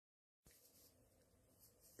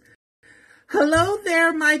Hello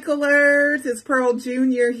there, Michaelers. It's Pearl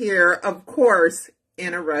Jr. here, of course,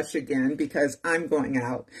 in a rush again because I'm going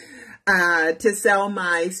out to sell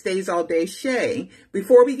my Stays All Day SHEA.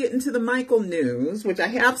 Before we get into the Michael news, which I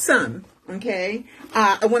have some, okay,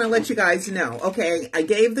 I want to let you guys know, okay, I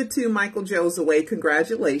gave the 2 Michael Joes away.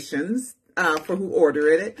 Congratulations. For who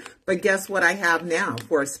ordered it, but guess what I have now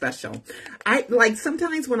for a special? I like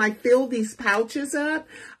sometimes when I fill these pouches up,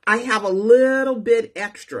 I have a little bit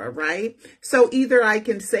extra, right? So either I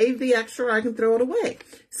can save the extra or I can throw it away.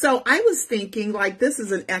 So I was thinking like this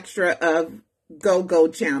is an extra of Go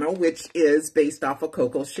channel, which is based off of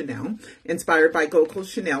Coco Chanel, inspired by Coco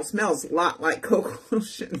Chanel. Smells a lot like Coco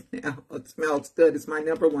Chanel. It smells good. It's my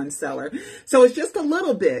 #1 seller. So it's just a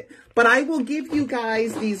little bit, but I will give you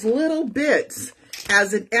guys these little bits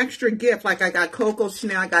as an extra gift. Like I got Coco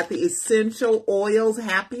Chanel, I got the essential oils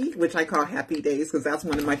Happy, which I call Happy Days because that's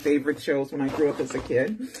one of my favorite shows when I grew up as a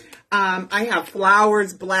kid. I have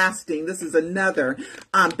Flowers Blasting. This is another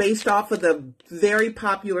based off of the very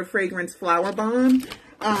popular fragrance Flower Bomb.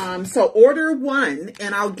 So order one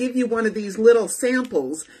and I'll give you one of these little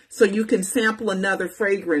samples so you can sample another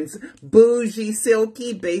fragrance. Bougie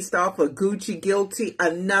Silky based off of Gucci Guilty,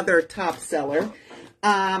 another top seller.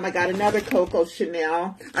 I got another Coco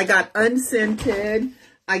Chanel. I got unscented.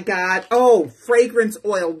 I got, fragrance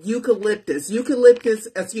oil,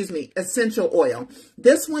 essential oil.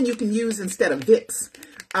 This one you can use instead of Vicks.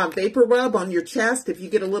 Vapor rub on your chest if you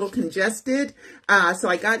get a little congested. So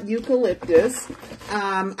I got eucalyptus.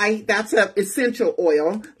 That's a essential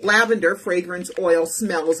oil. Lavender fragrance oil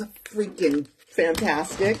smells freaking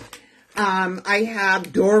fantastic. I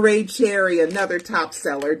have Doré Cherry, another top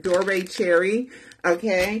seller. Doré Cherry.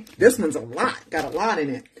 Okay. This one's got a lot in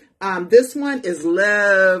it. This one is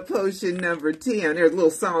Love Potion number 10. There's a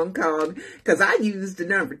little song called, because I used the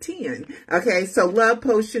number 10. Okay, so Love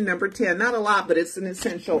Potion number 10. Not a lot, but it's an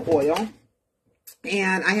essential oil.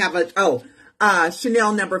 And I have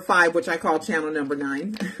Chanel number 5, which I call channel number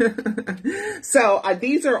 9. So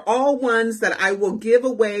these are all ones that I will give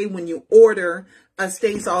away when you order a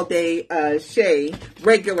Stays All Day SHEA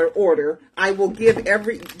regular order. I will give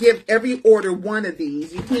every order one of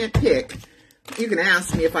these. You can't pick. You can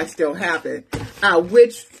ask me if I still have it,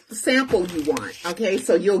 which sample you want. Okay,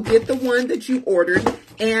 so you'll get the one that you ordered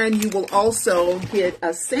and you will also get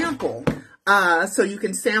a sample. So you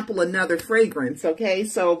can sample another fragrance. Okay,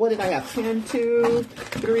 so what did I have? 10, 2,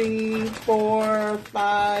 3, 4,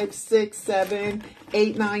 5, 6, 7,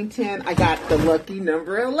 8, 9, 10. I got the lucky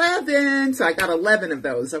number 11. So I got 11 of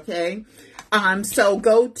those. Okay. So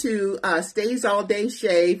go to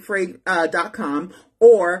staysalldaysheA.com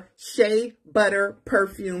or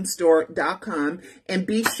SheaButterPerfumeStore.com and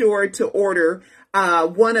be sure to order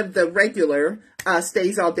one of the regular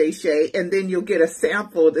Stays All Day SHEA, and then you'll get a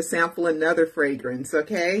sample to sample another fragrance,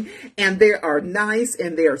 okay? And they are nice,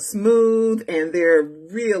 and they're smooth, and they're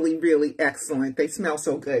really, really excellent. They smell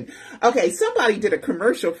so good. Okay, somebody did a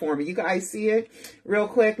commercial for me. You guys see it? Real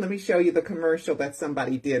quick, let me show you the commercial that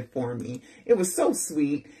somebody did for me. It was so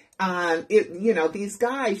sweet. These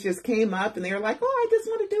guys just came up and they were like, oh, I just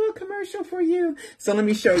want to do a commercial for you. So let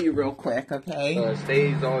me show you real quick, okay?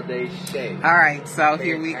 Stays All Day SHEA. All right, so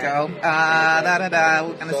here we go.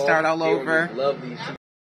 We're going to start all over. Lovely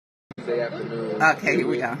Tuesday afternoon. Okay, here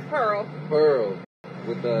we go. Pearl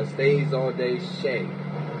with Stays All Day SHEA.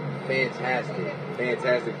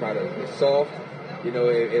 Fantastic product. It's soft. You know,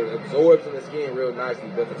 it absorbs in the skin real nicely,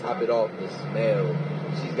 but to top it off, the smell.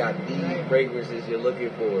 She's got the fragrances you're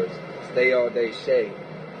looking for. Stay All Day SHEA.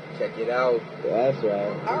 Check it out. That's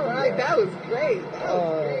right. All right, that was great.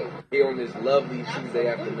 Here on this lovely Tuesday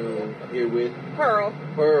afternoon, I'm here with Pearl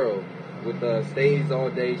with Stays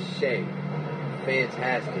All Day SHEA.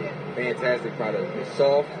 Fantastic product. It's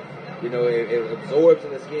soft. You know, it absorbs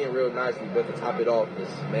in the skin real nicely, but to top it off, the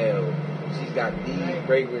smell. She's got the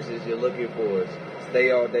fragrances you're looking for.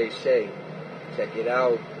 Stay All Day SHEA. Check it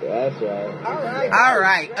out. That's right. All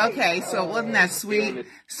right. Okay, so wasn't that sweet?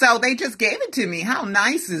 So they just gave it to me. How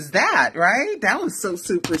nice is that, right? That was so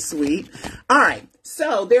super sweet. All right.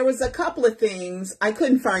 So there was a couple of things. I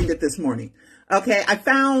couldn't find it this morning. Okay, I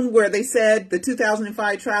found where they said the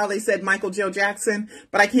 2005 trial, they said Michael Joe Jackson,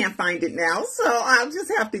 but I can't find it now. So I'll just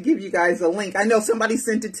have to give you guys a link. I know somebody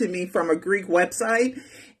sent it to me from a Greek website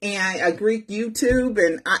and a Greek YouTube,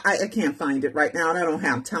 and I can't find it right now, and I don't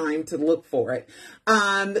have time to look for it.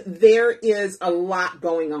 There is a lot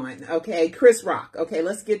going on, okay? Chris Rock. Okay,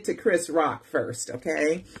 let's get to Chris Rock first,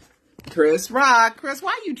 okay? Chris Rock. Chris,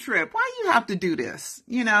 why you trip? Why you have to do this?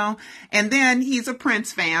 You know? And then he's a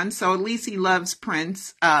Prince fan, so at least he loves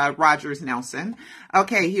Prince, Rogers Nelson.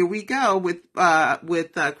 Okay, here we go with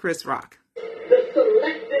Chris Rock.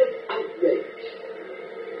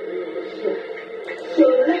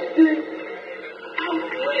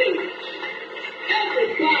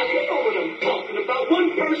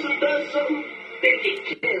 person does something, they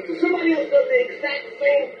get canceled. Somebody else does the exact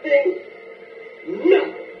same thing. No.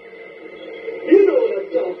 You know what I'm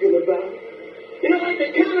talking about. You know, like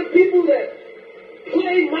the kind of people that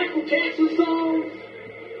play Michael Jackson songs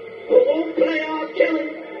but won't play R. Kelly.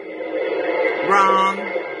 Wrong.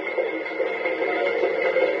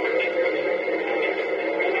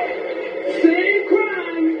 Same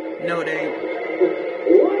crime. No, they ain't.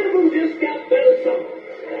 One of them just got better songs.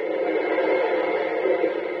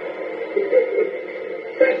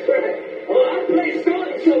 That's right. Oh, I play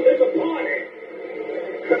so-and-so, there's a party.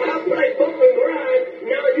 I play bump and grind,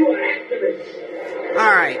 now you're an activist.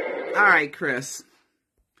 All right, Chris.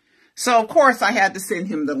 So, of course, I had to send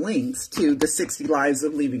him the links to the 60 Lives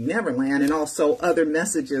of Leaving Neverland and also other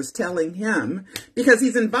messages telling him, because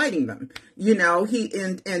he's inviting them, you know,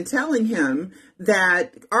 and telling him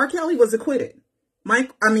that R. Kelly was acquitted.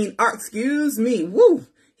 Excuse me, woo.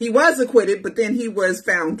 He was acquitted, but then he was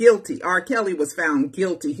found guilty. R. Kelly was found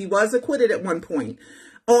guilty. He was acquitted at one point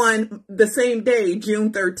on the same day,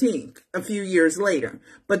 June 13th, a few years later.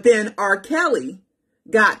 But then R. Kelly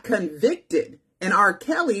got convicted. And R.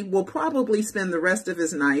 Kelly will probably spend the rest of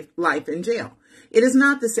his life in jail. It is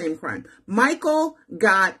not the same crime. Michael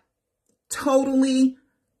got totally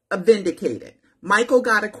vindicated. Michael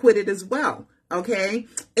got acquitted as well. Okay.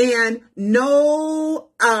 And no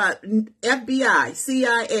FBI,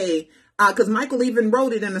 CIA, because Michael even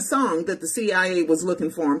wrote it in a song that the CIA was looking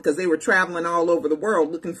for him because they were traveling all over the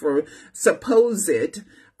world looking for supposed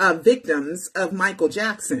victims of Michael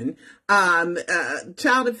Jackson.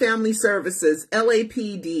 Child and Family Services,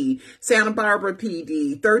 LAPD, Santa Barbara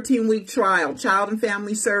PD, 13-week trial, Child and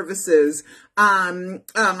Family Services.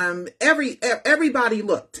 Everybody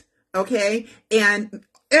looked, okay, and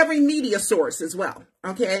every media source as well,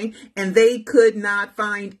 okay, and they could not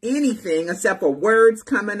find anything except for words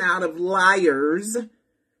coming out of liars'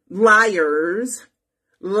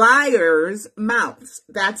 mouths.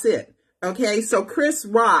 That's it. Okay, so Chris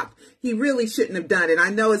Rock, he really shouldn't have done it.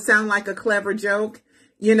 I know it sounds like a clever joke.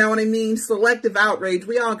 You know what I mean? Selective outrage.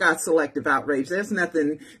 We all got selective outrage. There's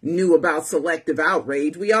nothing new about selective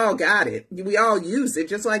outrage. We all got it. We all use it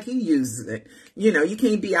just like he uses it. You know, you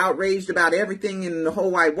can't be outraged about everything in the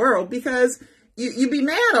whole wide world because you'd be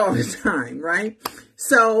mad all the time, right?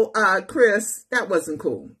 So, Chris, that wasn't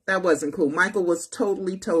cool. That wasn't cool. Michael was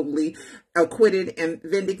totally acquitted and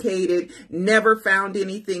vindicated. Never found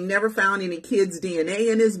anything. Never found any kids'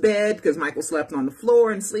 DNA in his bed because Michael slept on the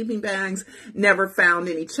floor in sleeping bags. Never found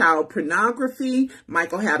any child pornography.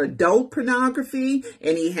 Michael had adult pornography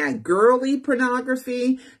and he had girly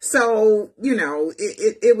pornography. So, you know,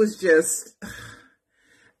 it was just...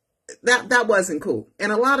 That wasn't cool.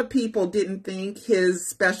 And a lot of people didn't think his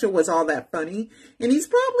special was all that funny. And he's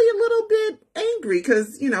probably a little bit angry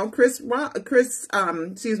because, you know,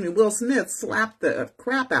 Will Smith slapped the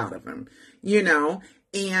crap out of him, you know,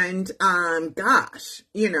 and, gosh,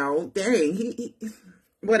 you know, dang, he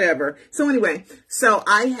whatever. So anyway, so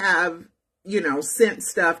I have, you know, sent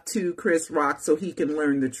stuff to Chris Rock so he can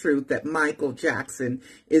learn the truth that Michael Jackson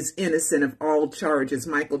is innocent of all charges.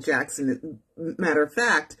 Michael Jackson, matter of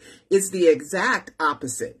fact, is the exact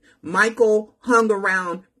opposite. Michael hung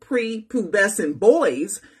around prepubescent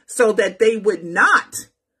boys so that they would not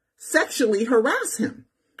sexually harass him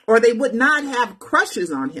or they would not have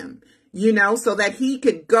crushes on him. You know, so that he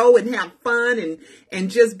could go and have fun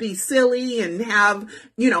and just be silly and have,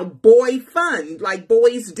 you know, boy fun like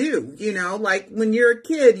boys do, you know, like when you're a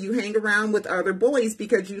kid, you hang around with other boys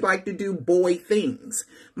because you like to do boy things.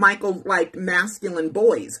 Michael liked masculine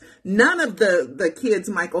boys. None of the kids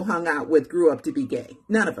Michael hung out with grew up to be gay.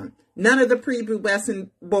 None of them. None of the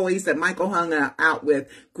prepubescent boys that Michael hung out with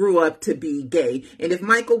grew up to be gay. And if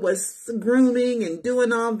Michael was grooming and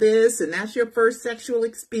doing all this, and that's your first sexual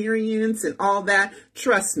experience and all that,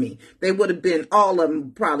 trust me, they would have been, all of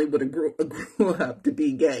them probably would have grew up to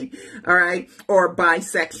be gay, all right? Or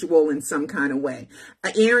bisexual in some kind of way.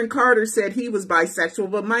 Aaron Carter said he was bisexual,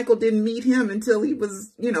 but Michael didn't meet him until he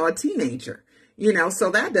was, you know, a teenager. You know, so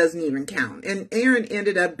that doesn't even count. And Aaron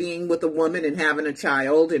ended up being with a woman and having a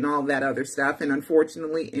child and all that other stuff. And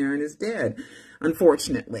unfortunately, Aaron is dead.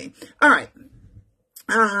 Unfortunately. All right.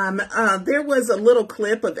 There was a little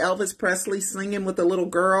clip of Elvis Presley singing with a little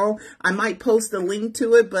girl. I might post a link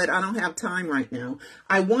to it, but I don't have time right now.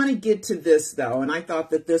 I want to get to this, though, and I thought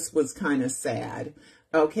that this was kind of sad.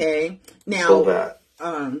 Okay. Now, so that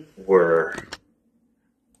were...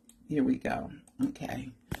 Here we go. Okay.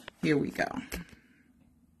 Here we go.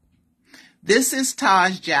 This is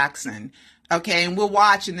Taj Jackson. Okay, and we'll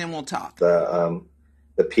watch and then we'll talk. The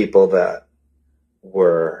people that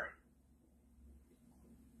were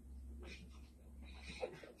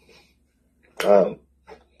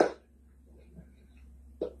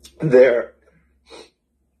there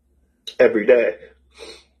every day.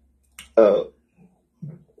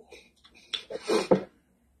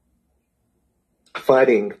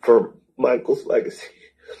 Fighting for Michael's legacy.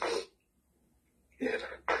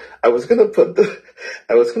 I was gonna put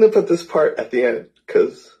this part at the end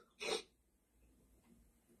because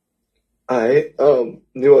I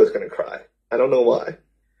knew I was gonna cry. I don't know why.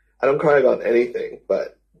 I don't cry about anything,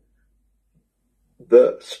 but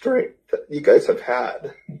the strength that you guys have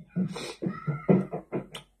had,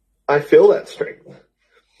 I feel that strength.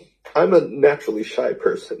 I'm a naturally shy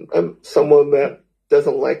person. I'm someone that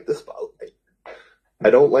doesn't like the spotlight.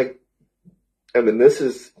 This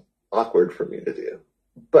is awkward for me to do,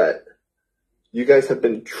 but you guys have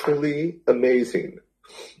been truly amazing.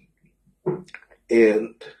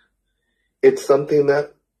 And it's something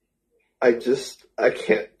that I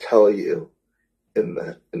can't tell you in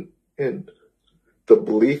the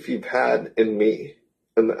belief you've had in me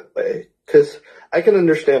in that way. Because I can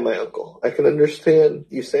understand my uncle. I can understand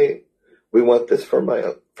you saying, we want this for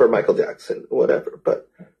Michael Jackson, whatever. But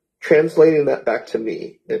translating that back to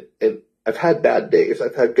me, and I've had bad days,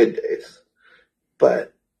 I've had good days,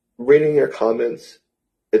 but reading your comments,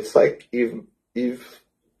 it's like you've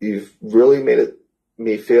really made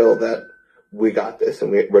me feel that we got this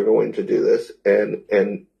and we're going to do this,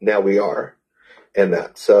 and now we are, and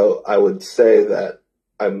that. So I would say that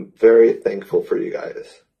I'm very thankful for you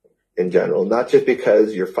guys in general, not just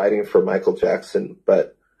because you're fighting for Michael Jackson,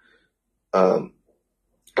 but I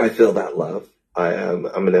feel that love. I'm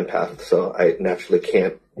an empath, so I naturally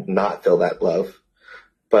can't not feel that love.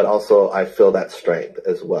 But also I feel that strength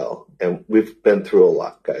as well. And we've been through a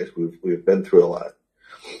lot, guys. We've been through a lot.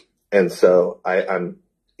 And so I'm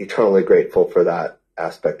eternally grateful for that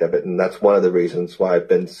aspect of it. And that's one of the reasons why I've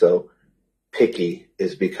been so picky,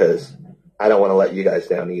 is because I don't want to let you guys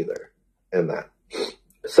down either in that.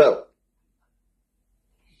 So,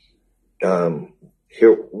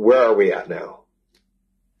 where are we at now?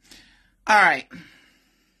 All right.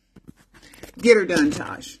 Get her done,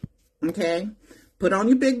 Tosh. Okay? Put on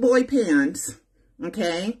your big boy pants.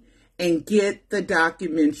 Okay? And get the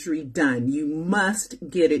documentary done. You must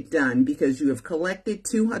get it done because you have collected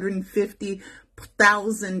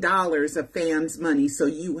 $250,000 of fans' money. So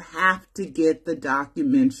you have to get the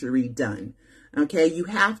documentary done. Okay? You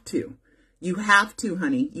have to. You have to,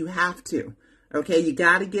 honey. You have to. Okay, you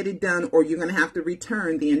got to get it done, or you're going to have to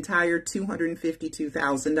return the entire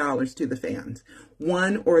 $252,000 to the fans.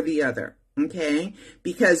 One or the other, okay?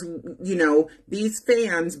 Because, these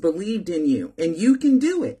fans believed in you, and you can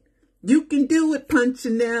do it. You can do it,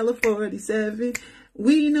 Punchinella 47.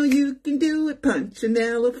 We know you can do it,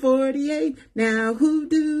 Punchinella 48. Now, who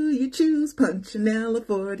do you choose, Punchinella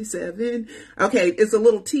 47? Okay, it's a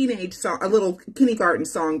little teenage song, a little kindergarten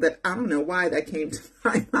song that I don't know why that came to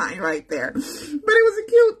my mind right there. But it was a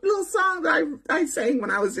cute little song that I sang when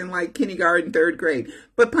I was in like kindergarten, 3rd grade.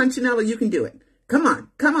 But Punchinella, you can do it. Come on,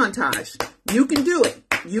 Tosh. You can do it.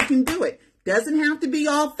 You can do it. Doesn't have to be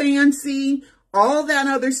all fancy, all that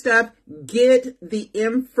other stuff. Get the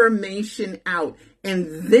information out.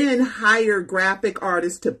 And then hire graphic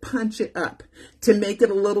artists to punch it up, to make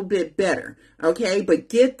it a little bit better, okay? But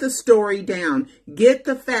get the story down. Get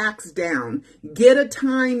the facts down. Get a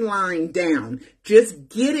timeline down. Just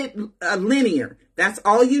get it linear. That's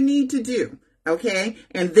all you need to do, okay?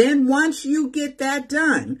 And then once you get that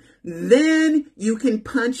done, then you can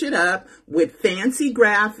punch it up with fancy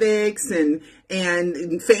graphics and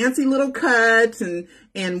fancy little cuts and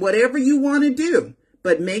whatever you want to do.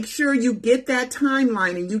 But make sure you get that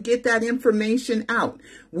timeline and you get that information out.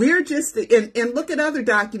 We're just, and look at other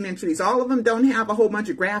documentaries. All of them don't have a whole bunch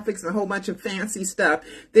of graphics and a whole bunch of fancy stuff.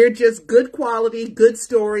 They're just good quality, good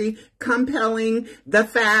story, compelling, the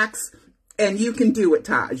facts, and you can do it,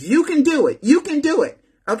 Taj. You can do it. You can do it.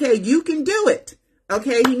 Okay, you can do it.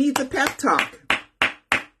 Okay, he needs a pep talk.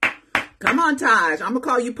 Come on, Taj. I'm going to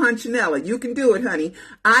call you Punchinella. You can do it, honey.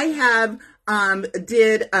 I have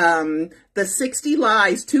did the 60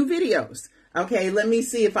 Lies, 2 videos. Okay, let me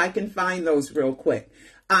see if I can find those real quick.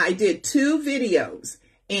 I did 2 videos,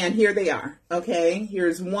 and here they are. Okay,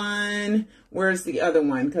 here's one. Where's the other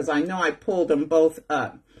one? Because I know I pulled them both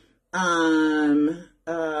up.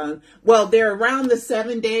 Well, they're around the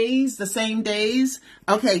 7 days, the same days.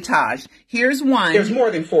 Okay, Taj, here's one. There's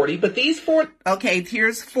more than 40, but these 4. Okay,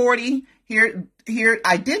 here's 40. Here,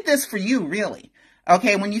 I did this for you, really.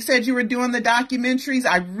 Okay, when you said you were doing the documentaries,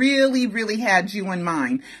 I really, really had you in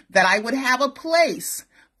mind, that I would have a place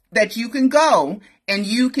that you can go and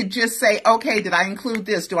you could just say, okay, did I include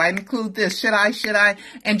this? Do I include this? Should I?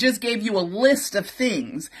 And just gave you a list of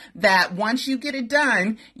things that once you get it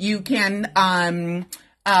done, you can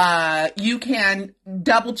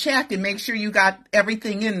double check and make sure you got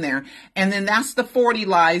everything in there. And then that's the 40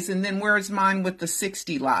 lies. And then where's mine with the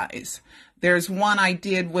 60 lies? There's one I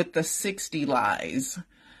did with the 60 lies.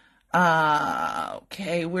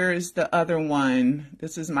 Okay, where is the other one?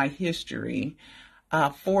 This is my history.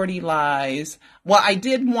 40 lies. Well, I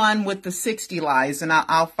did one with the 60 lies, and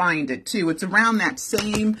I'll find it too. It's around that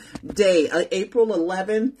same day, April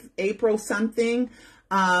 11th, April something.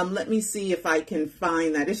 Let me see if I can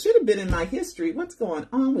find that. It should have been in my history. What's going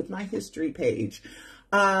on with my history page?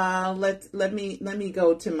 Let me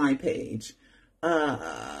go to my page.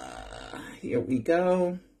 Here we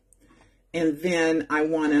go. And then I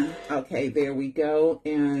want to, okay, there we go.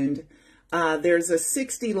 And there's a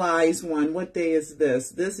 60 lies one. What day is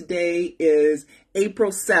this? This day is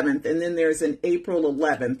April 7th. And then there's an April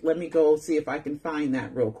 11th. Let me go see if I can find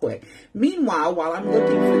that real quick. Meanwhile, while I'm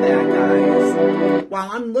looking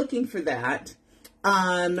for that,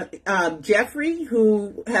 Jeffrey,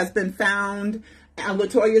 who has been found,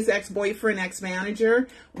 LaToya's ex-boyfriend, ex-manager,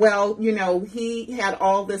 well, you know, he had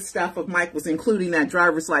all this stuff of Michael's, including that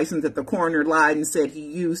driver's license that the coroner lied and said he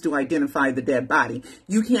used to identify the dead body.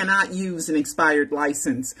 You cannot use an expired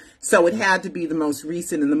license, so it had to be the most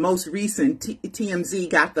recent, and the most recent,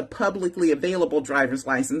 TMZ got the publicly available driver's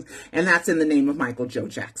license, and that's in the name of Michael Joe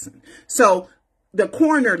Jackson. So the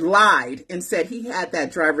coroner lied and said he had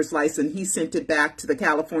that driver's license. He sent it back to the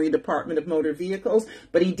California Department of Motor Vehicles,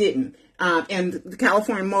 but he didn't. And the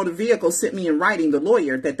California Motor Vehicles sent me in writing, the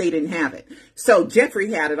lawyer, that they didn't have it. So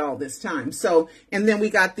Jeffrey had it all this time. So, and then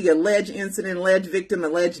we got the alleged incident, alleged victim,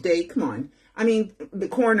 alleged date. Come on. I mean, the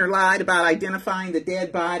coroner lied about identifying the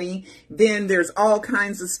dead body. Then there's all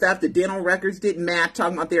kinds of stuff. The dental records didn't match,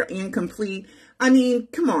 talking about they're incomplete. I mean,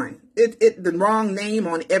 come on. The wrong name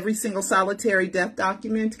on every single solitary death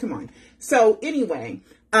document. Come on. So anyway,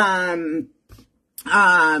 Katherine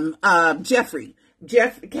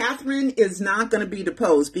is not going to be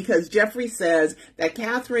deposed because Jeffrey says that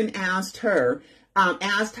Katherine asked him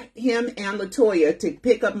and LaToya to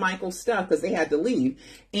pick up Michael's stuff because they had to leave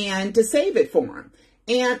and to save it for him.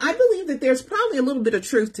 And I believe that there's probably a little bit of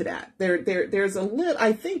truth to that. There's a little,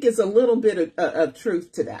 I think is a little bit of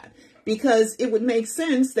truth to that. Because it would make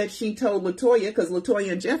sense that she told LaToya, because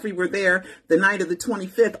LaToya and Jeffrey were there the night of the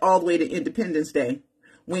 25th all the way to Independence Day.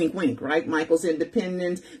 Wink, wink, right? Michael's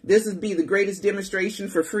independence. This would be the greatest demonstration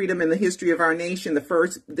for freedom in the history of our nation. The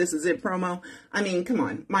first, this is it promo. I mean, come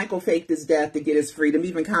on. Michael faked his death to get his freedom.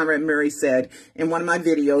 Even Conrad Murray said in one of my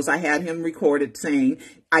videos, I had him recorded saying,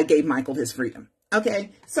 I gave Michael his freedom.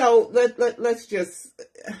 Okay. So let's just,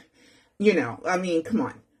 you know, I mean, come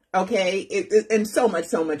on. Okay, and so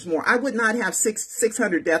much more. I would not have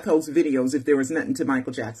 600 death hoax videos if there was nothing to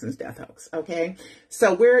Michael Jackson's death hoax. Okay,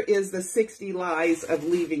 so where is the 60 lies of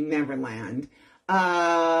leaving Neverland?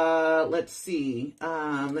 Let's see.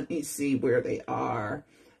 Let me see where they are.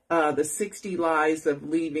 The 60 lies of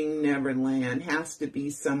leaving Neverland has to be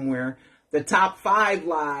somewhere. The top 5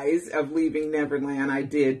 lies of leaving Neverland I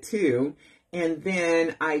did too, and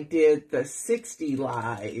then I did the 60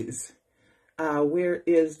 lies. Where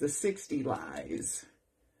is the 60 lies?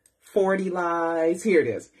 40 lies. Here it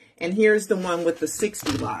is. And here's the one with the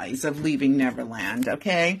 60 lies of leaving Neverland.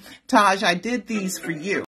 Okay. Taj, I did these for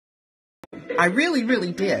you. I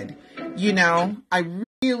really did. You know, I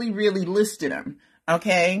really listed them.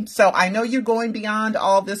 Okay. So I know you're going beyond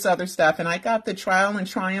all this other stuff. And I got the Trial and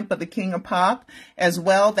Triumph of the King of Pop as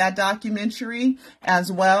well. That documentary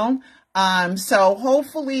as well. So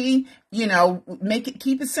hopefully, you know,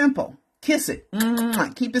 keep it simple. Kiss it.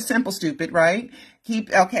 Keep it simple, stupid, right?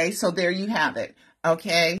 Okay, so there you have it.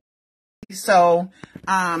 Okay. So,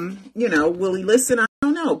 you know, will he listen? I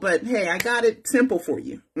don't know, but hey, I got it simple for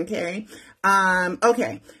you. Okay.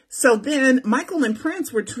 Okay. So then Michael and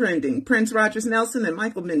Prince were trending. Prince Rogers Nelson and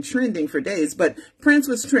Michael been trending for days, but Prince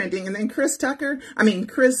was trending. And then Chris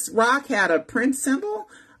Rock had a Prince symbol.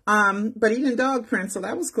 But he didn't dog Prince, so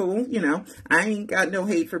that was cool. You know, I ain't got no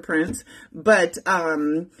hate for Prince, but,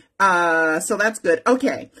 so that's good.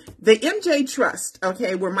 Okay. The MJ Trust,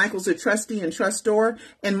 okay, where Michael's a trustee and trustor,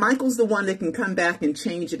 and Michael's the one that can come back and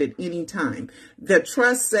change it at any time. The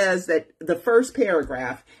trust says that the first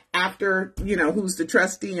paragraph after, you know, who's the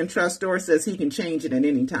trustee and trustor says he can change it at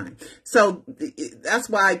any time. So that's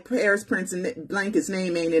wwhy Paris Prince and blank his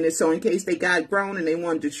name ain't in it. So in case they got grown and they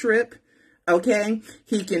wanted to trip, Okay,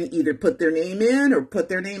 he can either put their name in or put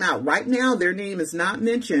their name out. Right now, their name is not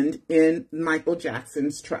mentioned in Michael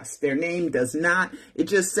Jackson's trust. Their name does not. It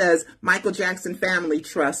just says Michael Jackson Family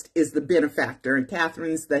Trust is the benefactor, and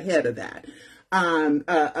Katherine's the head of that.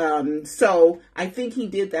 So I think he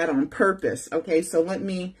did that on purpose. Okay, so let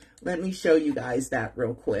me show you guys that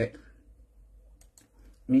real quick.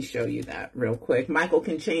 Let me show you that real quick. Michael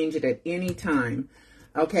can change it at any time.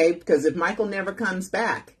 Okay, because if Michael never comes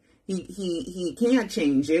back, he can't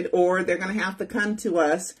change it, or they're going to have to come to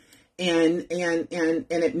us and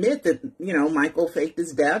admit that, you know, Michael faked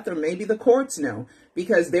his death, or maybe the courts know,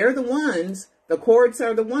 because they're the ones, the courts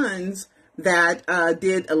are the ones that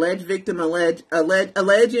did alleged victim, alleged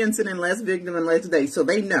incident, alleged victim, alleged day. So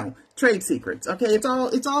they know trade secrets. Okay, it's all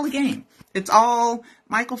a game. It's all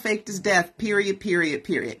Michael faked his death. Period.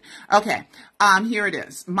 Okay, here it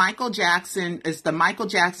is. Michael Jackson is the Michael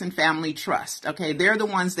Jackson Family Trust. Okay, they're the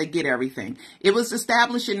ones that get everything. It was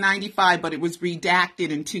established in '95, but it was redacted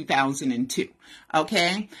in 2002.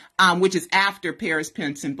 Okay, which is after Paris,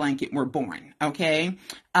 Pence, and Blanket were born. Okay,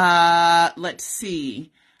 let's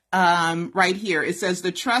see. Right here, it says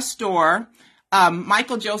the trustor,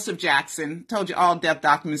 Michael Joseph Jackson. Told you all death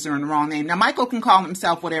documents are in the wrong name. Now, Michael can call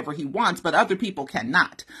himself whatever he wants, but other people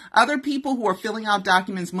cannot. Other people who are filling out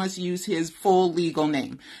documents must use his full legal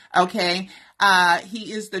name. Okay.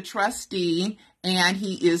 He is the trustee and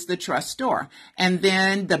he is the trustor. And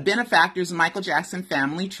then the benefactors, Michael Jackson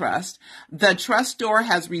Family Trust. The trustor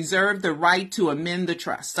has reserved the right to amend the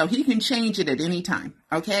trust. So he can change it at any time.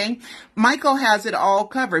 Okay. Michael has it all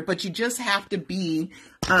covered, but you just have to be,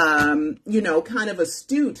 you know, kind of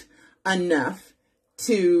astute enough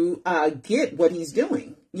to get what he's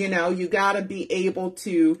doing. You know, you got to be able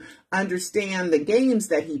to understand the games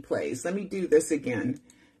that he plays. Let me do this again,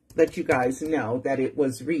 let you guys know that it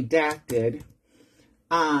was redacted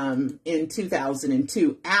in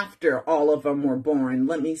 2002 after all of them were born.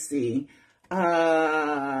 Let me see. The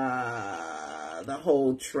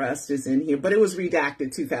whole trust is in here, but it was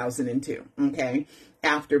redacted 2002. Okay.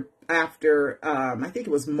 After I think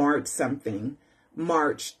it was March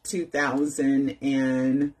 2000,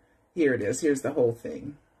 and here it is. Here's the whole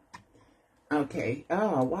thing. Okay.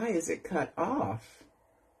 Oh, why is it cut off?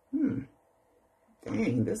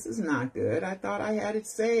 Dang, this is not good. I thought I had it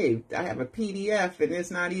saved. I have a PDF and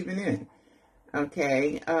it's not even in.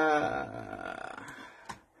 Okay. I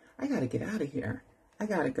gotta get out of here. I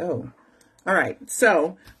gotta go. All right.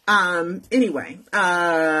 So, anyway,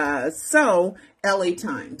 so LA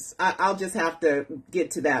Times, I'll just have to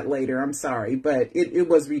get to that later. I'm sorry, but it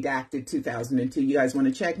was redacted 2002. You guys want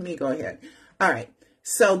to check me? Go ahead. All right.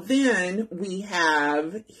 So then we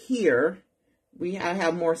have here, I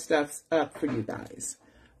have more stuff up for you guys.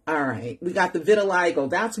 All right. We got the vitiligo.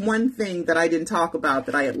 That's one thing that I didn't talk about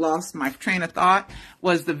that I had lost my train of thought,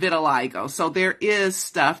 was the vitiligo. So there is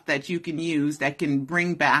stuff that you can use that can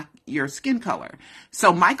bring back your skin color.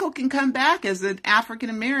 So Michael can come back as an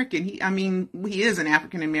African-American. He is an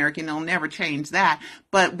African-American. They'll never change that.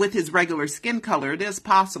 But with his regular skin color, it is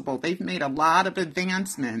possible. They've made a lot of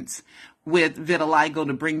advancements with vitiligo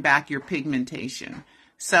to bring back your pigmentation.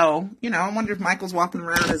 So, you know, I wonder if Michael's walking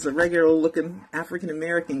around as a regular looking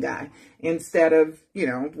African-American guy instead of, you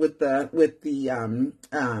know, with the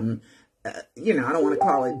you know, I don't want to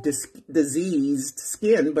call it diseased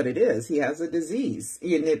skin, but it is. He has a disease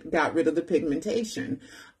and it got rid of the pigmentation.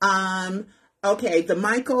 Okay. The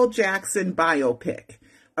Michael Jackson biopic.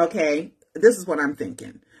 Okay. This is what I'm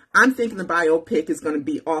thinking. I'm thinking the biopic is going to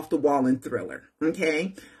be off the wall and thriller.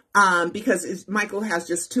 Okay. Because Michael has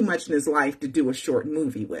just too much in his life to do a short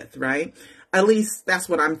movie with, right? At least that's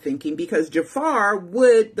what I'm thinking, because Jafar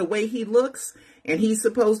would, the way he looks, and he's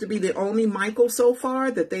supposed to be the only Michael so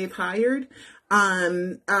far that they've hired,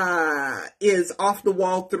 is off the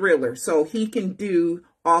wall thriller. So he can do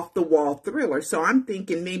off the wall thriller. So I'm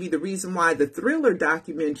thinking maybe the reason why the thriller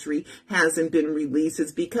documentary hasn't been released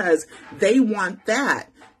is because they want that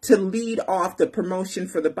to lead off the promotion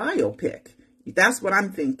for the biopic. That's what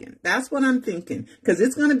I'm thinking. That's what I'm thinking. Because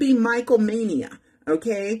it's going to be Michael Mania.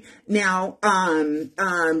 Okay. Now,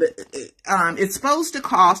 it's supposed to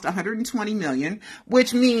cost $120 million,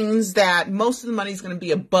 which means that most of the money is going to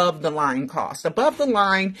be above the line cost. Above the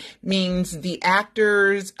line means the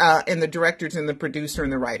actors, and the directors and the producer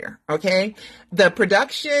and the writer. Okay. The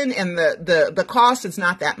production and the cost is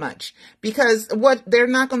not that much, because they're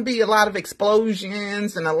not going to be a lot of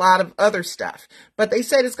explosions and a lot of other stuff, but they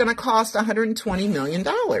said it's going to cost $120 million,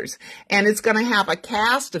 and it's going to have a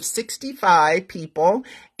cast of 65 people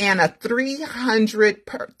and a 300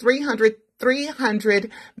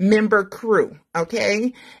 300 member crew.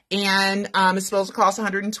 Okay. And, it's supposed to cost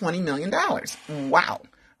 $120 million. Wow.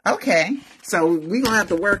 Okay. So we're going to have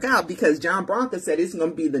to work out, because John Bronca said it's going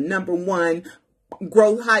to be the #1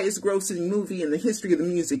 highest grossing movie in the history of the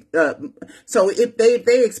music. So if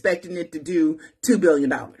they expecting it to do $2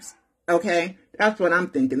 billion. Okay. That's what I'm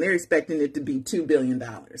thinking. They're expecting it to be $2 billion.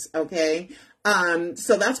 Okay.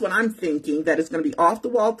 So that's what I'm thinking, that it's going to be off the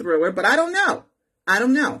wall thriller, but I don't know.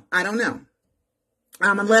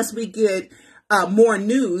 Unless we get more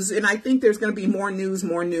news, and I think there's going to be more news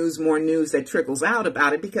that trickles out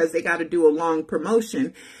about it, because they got to do a long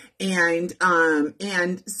promotion. And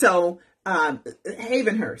so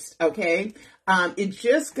Havenhurst, okay, it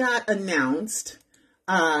just got announced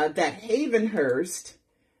that Havenhurst,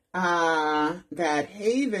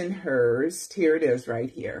 here it is right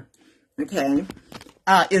here, okay,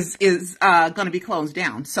 is going to be closed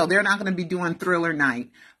down. So they're not going to be doing Thriller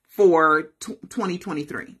Night for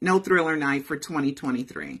 2023. No Thriller Night for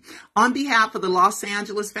 2023. On behalf of the Los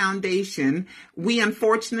Angeles Foundation, we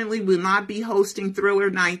unfortunately will not be hosting Thriller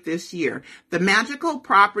Night this year. The magical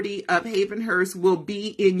property of Havenhurst will be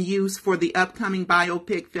in use for the upcoming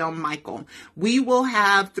biopic film Michael. We will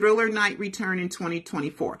have Thriller Night return in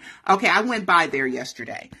 2024. Okay, I went by there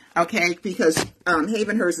yesterday, okay, because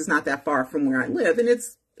Havenhurst is not that far from where I live, and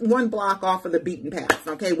it's 1 block off of the beaten path,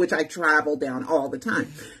 okay, which I travel down all the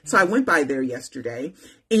time. So I went by there yesterday,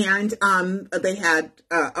 and they had,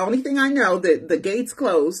 only thing I know, that the gates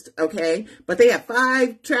closed, okay, but they have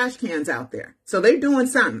 5 trash cans out there. So they're doing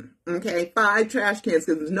something, okay, 5 trash cans,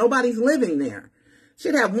 because nobody's living there.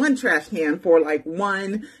 Should have 1 trash can for like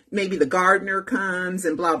one, maybe the gardener comes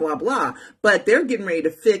and blah, blah, blah. But they're getting ready to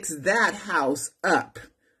fix that house up,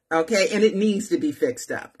 okay, and it needs to be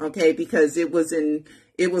fixed up, okay, because it was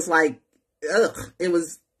like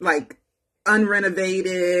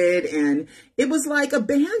unrenovated, and it was like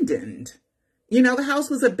abandoned. You know, the house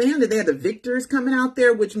was abandoned. They had the victors coming out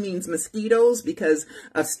there, which means mosquitoes because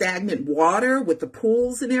of stagnant water with the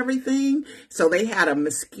pools and everything. So they had a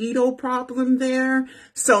mosquito problem there.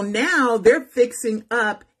 So now they're fixing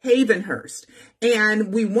up Havenhurst,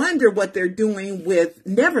 and we wonder what they're doing with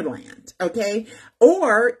Neverland, okay?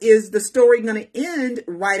 Or is the story going to end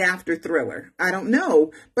right after Thriller? I don't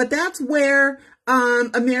know, but that's where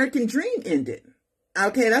American Dream ended.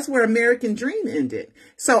 Okay, that's where American Dream ended.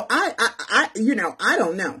 So I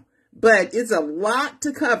don't know, but it's a lot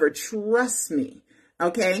to cover. Trust me.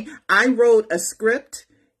 Okay, I wrote a script.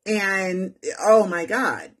 And oh my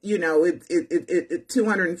God, you know, it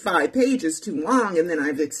 205 pages too long. And then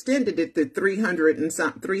I've extended it to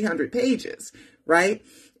 300 pages, right?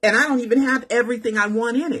 And I don't even have everything I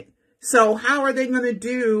want in it. So how are they going to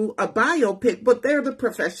do a biopic? But they're the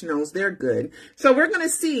professionals. They're good. So we're going to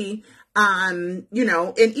see, you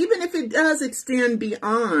know, and even if it does extend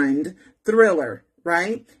beyond Thriller,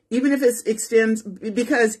 right? Even if it extends,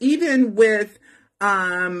 because even with,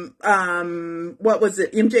 what was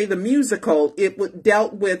it? MJ the Musical, it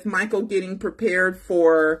dealt with Michael getting prepared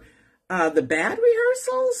for, the bad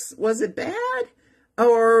rehearsals. Was it bad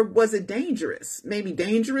or was it dangerous? Maybe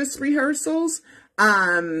dangerous rehearsals.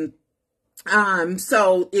 So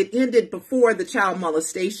it ended before the child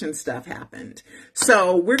molestation stuff happened.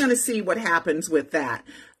 So we're going to see what happens with that.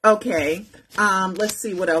 Okay. Let's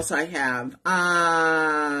see what else I have.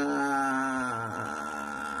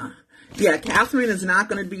 Yeah, Katherine is not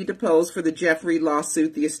going to be deposed for the Jeffrey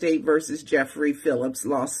lawsuit, the estate versus Jeffrey Phillips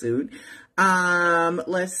lawsuit.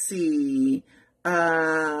 Let's see. I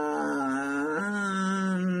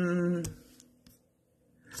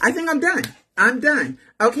think I'm done. I'm done.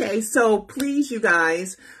 Okay, so please, you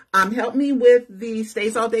guys, help me with the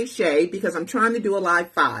Stays All Day SHEA, because I'm trying to do a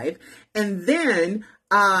live 5. And then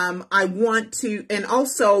I want to, and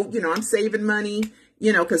also, you know, I'm saving money,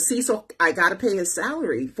 you know, because Cecil, I got to pay his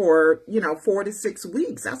salary for, you know, 4 to 6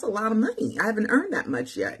 weeks. That's a lot of money. I haven't earned that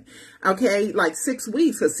much yet. Okay, like 6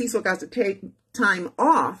 weeks, because Cecil got to take time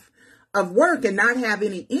off of work and not have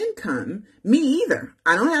any income. Me either.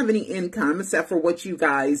 I don't have any income except for what you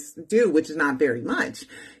guys do, which is not very much,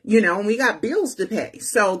 you know, and we got bills to pay.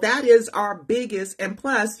 So that is our biggest, and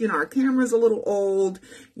plus, you know, our camera's a little old,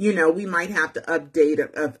 you know, we might have to update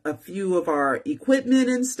a few of our equipment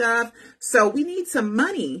and stuff. So we need some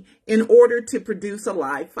money in order to produce a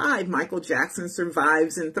live 5. Michael Jackson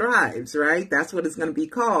Survives and Thrives, right? That's what it's going to be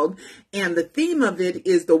called. And the theme of it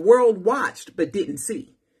is the world watched but didn't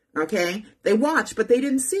see. Okay, they watched, but they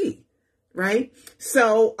didn't see, right?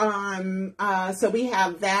 So, so we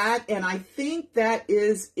have that, and I think that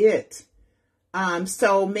is it.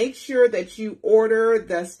 So make sure that you order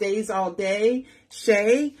the Stays All Day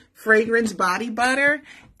SHEA Fragrance Body Butter,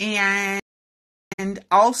 and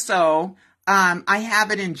also, I have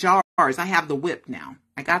it in jars. I have the whipped now.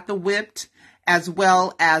 I got the whipped as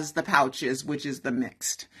well as the pouches, which is the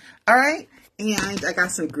mixed. All right. And I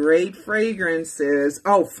got some great fragrances.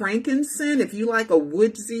 Oh, frankincense. If you like a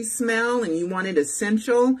woodsy smell and you want it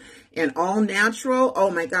essential and all natural,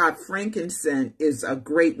 oh my God, frankincense is a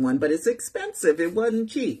great one, but it's expensive. It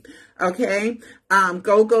wasn't cheap. Okay.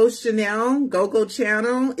 Go Chanel, Go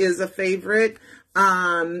Channel is a favorite.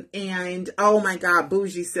 And oh my God,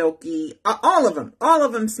 Bougie Silky, all of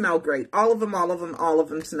them smell great. All of them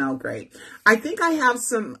smell great. I think I have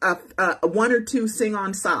some, one or two Sing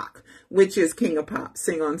on Sock, which is King of Pop,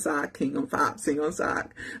 Sing on Sock, King of Pop, Sing on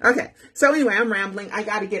Sock. Okay. So anyway, I'm rambling. I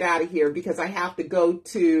got to get out of here because I have to go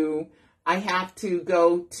to, I have to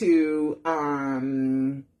go to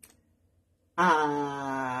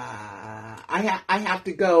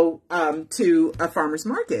a farmer's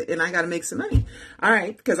market, and I got to make some money. All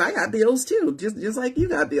right, because I got bills too, just like you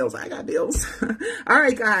got bills. I got bills. All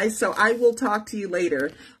right, guys. So I will talk to you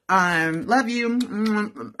later. Love you.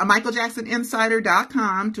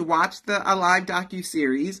 MichaelJacksonInsider.com to watch the live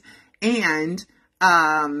docuseries, and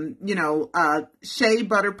SHEA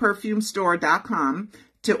Butter Perfume Store.com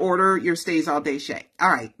to order your Stays All Day SHEA.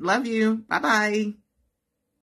 All right, love you. Bye bye.